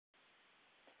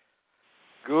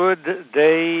Good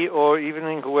day or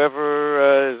evening,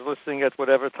 whoever is listening at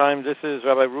whatever time. This is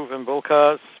Rabbi Reuven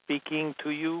Bulka speaking to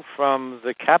you from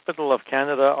the capital of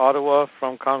Canada, Ottawa,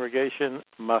 from Congregation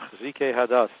Machzikei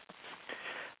Hadass,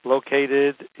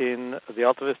 located in the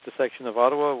Alta Vista section of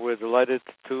Ottawa. We're delighted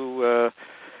to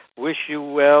wish you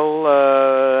well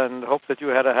and hope that you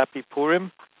had a happy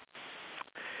Purim.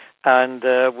 And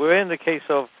we're in the case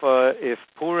of if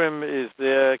Purim is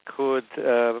there, could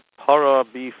Parah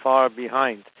be far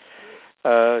behind?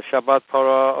 Shabbat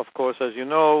Parah, of course, as you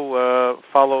know,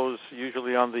 follows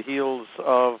usually on the heels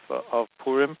of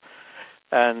Purim.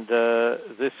 And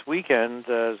this weekend,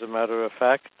 as a matter of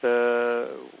fact,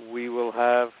 we will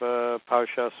have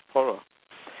Parshas Parah.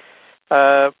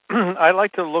 I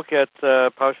like to look at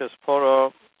Parshas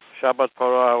Parah, Shabbat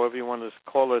Parah, however you want to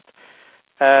call it,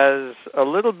 as a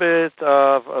little bit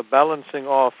of a balancing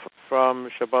off from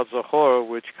Shabbat Zachor,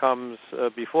 which comes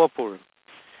before Purim.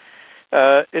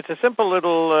 It's a simple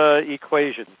little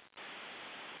equation.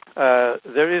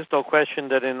 There is no question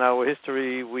that in our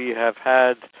history we have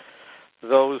had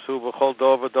those who b'chol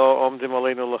dor v'dor omdim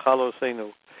aleinu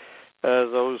l'chaloseinu,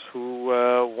 those who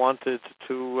wanted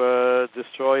to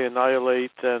destroy,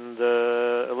 annihilate, and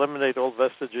eliminate all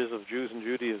vestiges of Jews and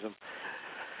Judaism.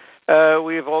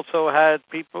 We've also had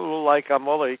people like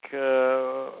Amalek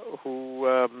who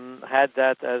had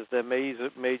that as their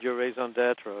major raison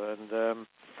d'etre. And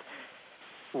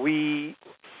we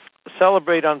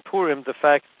celebrate on Purim the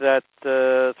fact that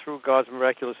through God's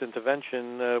miraculous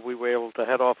intervention, we were able to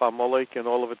head off Amalek and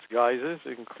all of its guises,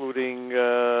 including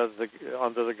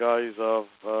under the guise of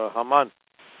Haman.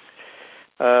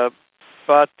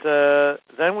 But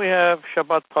then we have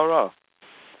Shabbat Parah.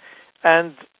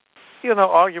 And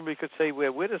arguably we could say,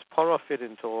 where does Parah fit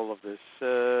into all of this?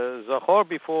 Zachor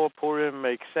before Purim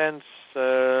makes sense.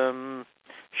 Shabbat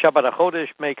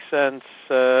HaChodesh makes sense.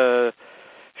 Shabbat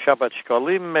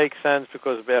Shkalim makes sense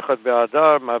because Be'echad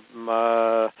Be'adar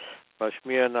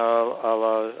Mashmiyan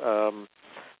ala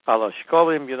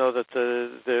Shkalim.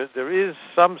 That there is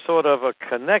some sort of a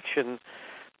connection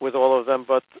with all of them,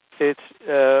 but it's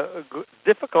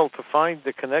difficult to find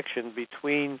the connection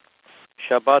between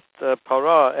Shabbat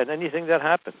Parah and anything that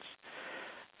happens.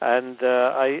 And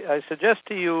I suggest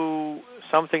to you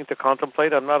something to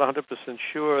contemplate. I'm not 100%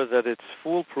 sure that it's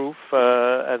foolproof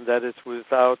and that it's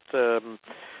without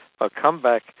a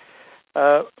comeback.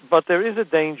 But there is a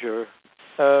danger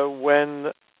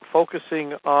when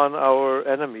focusing on our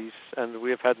enemies, and we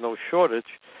have had no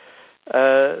shortage,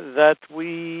 that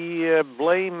we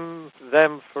blame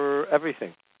them for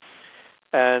everything.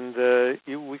 And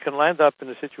we can land up in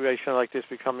a situation like this,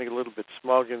 becoming a little bit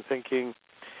smug and thinking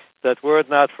that were it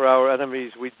not for our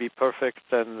enemies, we'd be perfect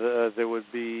and there would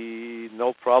be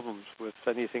no problems with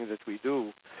anything that we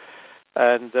do.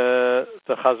 And the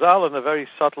Chazal, in a very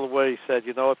subtle way, said,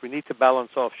 we need to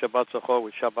balance off Shabbat Zachor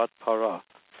with Shabbat Parah.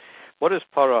 What is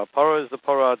Parah? Parah is the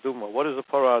Parah Aduma. What is the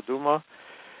Parah Aduma?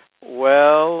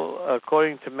 Well,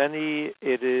 according to many,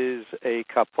 it is a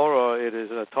kapora. It is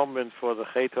an atonement for the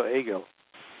Chet Egel,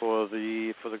 for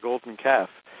the golden calf.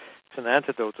 It's an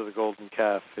antidote to the golden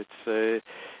calf. It's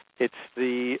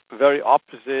the very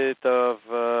opposite of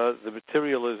the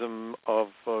materialism of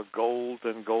gold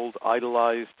and gold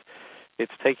idolized.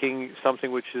 It's taking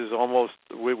something which is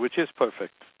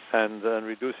perfect and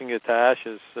reducing it to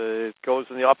ashes. It goes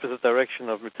in the opposite direction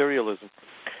of materialism,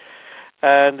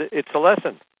 and it's a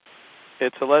lesson.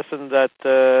 It's a lesson that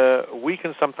we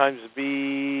can sometimes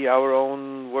be our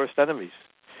own worst enemies.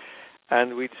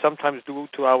 And we sometimes do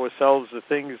to ourselves the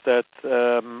things that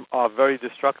are very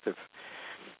destructive.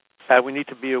 And we need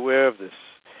to be aware of this.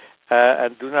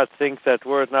 And do not think that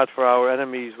were it not for our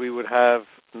enemies, we would have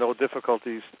no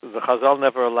difficulties. The Chazal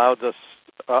never allowed this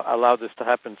to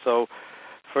happen. So,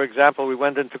 for example, we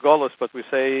went into Golus, but we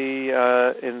say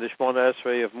in the Shmona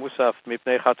Esrei of Musaf,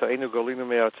 Mipnei Chatoenu Golinu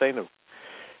Me'artzenu,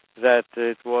 that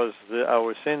it was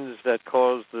our sins that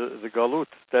caused the Galut.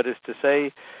 That is to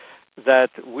say,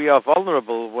 that we are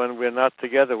vulnerable when we're not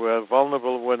together. We're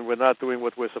vulnerable when we're not doing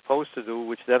what we're supposed to do,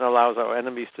 which then allows our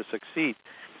enemies to succeed.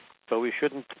 So we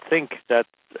shouldn't think that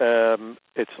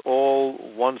it's all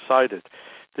one-sided.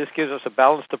 This gives us a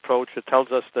balanced approach that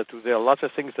tells us that there are lots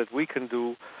of things that we can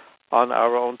do on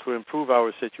our own to improve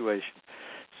our situation.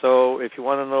 So if you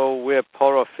want to know where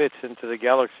Parah fits into the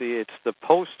galaxy, it's the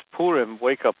post-Purim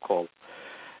wake-up call.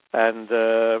 And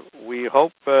we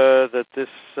hope that this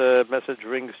message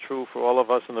rings true for all of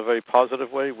us in a very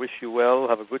positive way. Wish you well,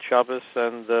 have a good Shabbos,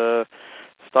 and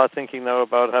start thinking now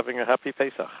about having a happy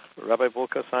Pesach. Rabbi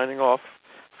Bulka signing off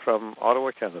from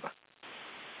Ottawa, Canada.